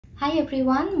Hi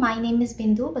everyone, my name is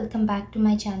Bindu. Welcome back to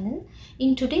my channel.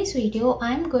 In today's video,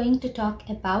 I am going to talk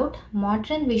about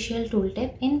modern visual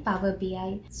tooltip in Power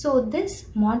BI. So this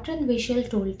modern visual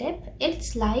tooltip,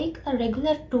 it's like a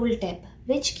regular tooltip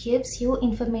which gives you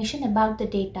information about the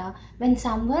data.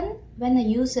 When a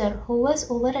user hovers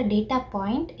over a data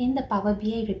point in the Power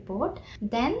BI report,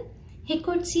 then he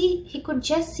could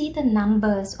just see the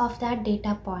numbers of that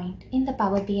data point in the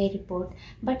Power BI report.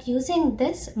 But using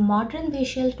this modern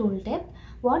visual tooltip,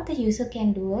 what the user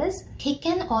can do is he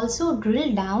can also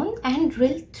drill down and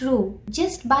drill through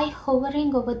just by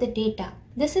hovering over the data.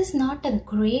 This is not a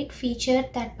great feature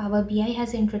that Power BI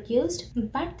has introduced,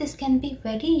 but this can be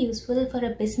very useful for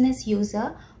a business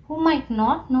user who might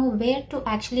not know where to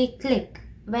actually click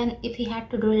if he had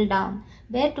to drill down,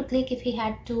 where to click if he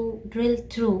had to drill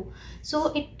through.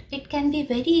 So it can be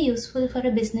very useful for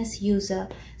a business user.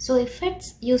 So if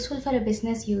it's useful for a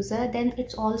business user, then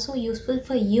it's also useful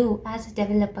for you as a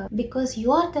developer, because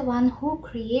you are the one who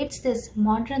creates this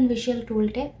modern visual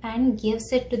tooltip and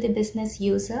gives it to the business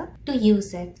user to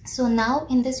use it. So now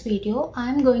in this video,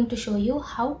 I'm going to show you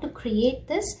how to create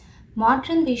this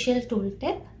modern visual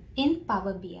tooltip in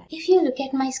Power BI. If you look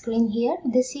at my screen here,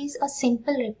 this is a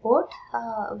simple report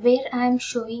where I am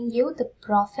showing you the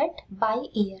profit by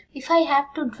year. If I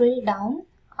have to drill down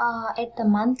at the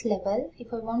month level,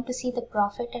 if I want to see the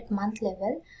profit at month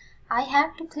level, I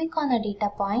have to click on a data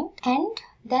point and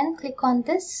then click on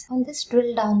this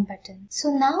drill down button. So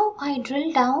now I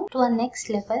drill down to a next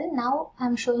level. Now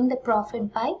I'm showing the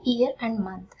profit by year and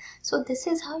month. So this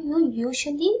is how you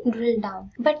usually drill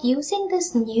down. But using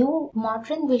this new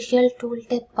modern visual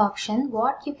tooltip option,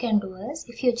 what you can do is,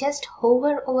 if you just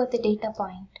hover over the data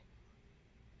point,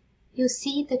 you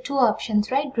see the two options,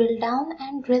 right? Drill down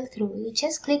and drill through. You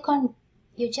just click on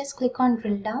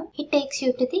drill down. It takes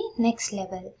you to the next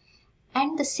level.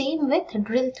 And the same with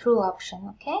drill through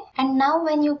option, okay? And now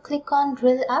when you click on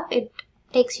drill up, it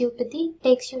takes you to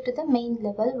the main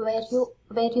level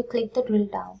where you click the drill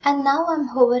down. And now I'm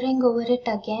hovering over it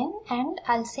again and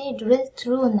I'll say drill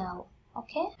through now,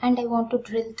 okay? And I want to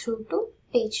drill through to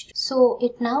page 2. So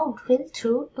it now drill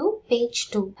through to page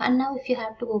 2. And now if you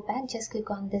have to go back, just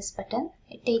click on this button.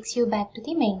 It takes you back to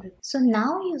the main report. So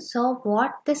now you saw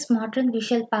what this modern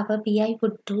visual Power BI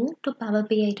would do to Power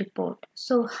BI report.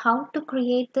 So how to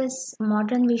create this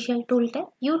modern visual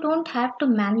tooltip? You don't have to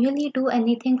manually do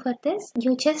anything for this.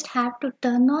 You just have to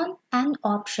turn on an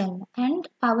option and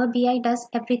Power BI does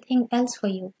everything else for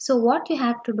you. So what you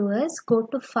have to do is go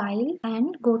to File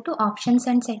and go to Options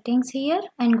and Settings here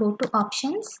and go to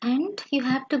Options, and you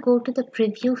have to go to the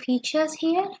Preview Features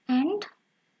here, and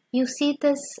you see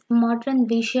this modern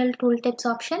visual tooltips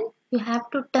option. You have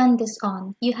to turn this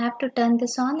on. You have to turn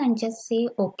this on and just say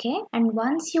OK. And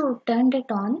once you turned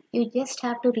it on, you just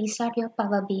have to restart your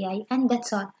Power BI, and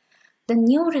that's all. The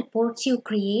new reports you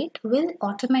create will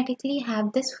automatically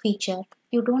have this feature.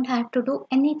 You don't have to do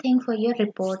anything for your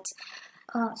reports.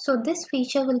 So this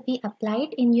feature will be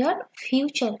applied in your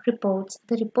future reports.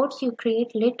 The reports you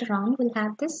create later on will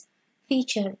have this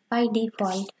feature by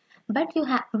default. But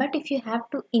if you have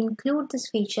to include this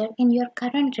feature in your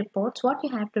current reports, what you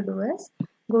have to do is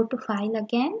go to File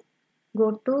again,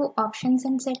 go to Options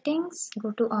and Settings,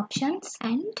 go to Options,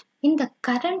 and in the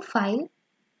current file,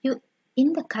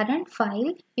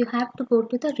 you have to go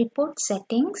to the report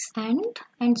settings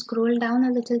and scroll down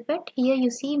a little bit. Here you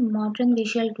see modern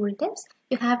visual tooltips.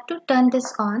 You have to turn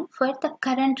this on for the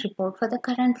current report, for the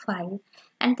current file,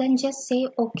 and then just say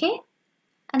OK,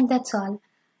 and that's all.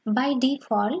 By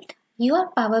default,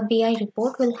 your Power BI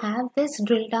report will have this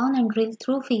drill down and drill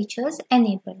through features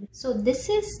enabled. So this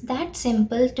is that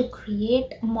simple to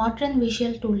create modern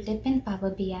visual tooltip in Power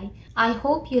BI. I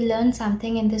hope you learned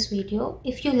something in this video.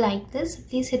 If you like this,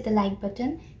 please hit the like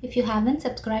button. If you haven't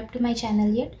subscribed to my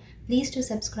channel yet, please do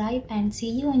subscribe, and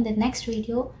see you in the next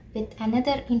video with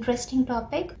another interesting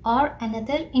topic or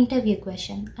another interview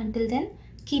question. Until then,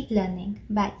 keep learning.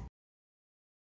 Bye.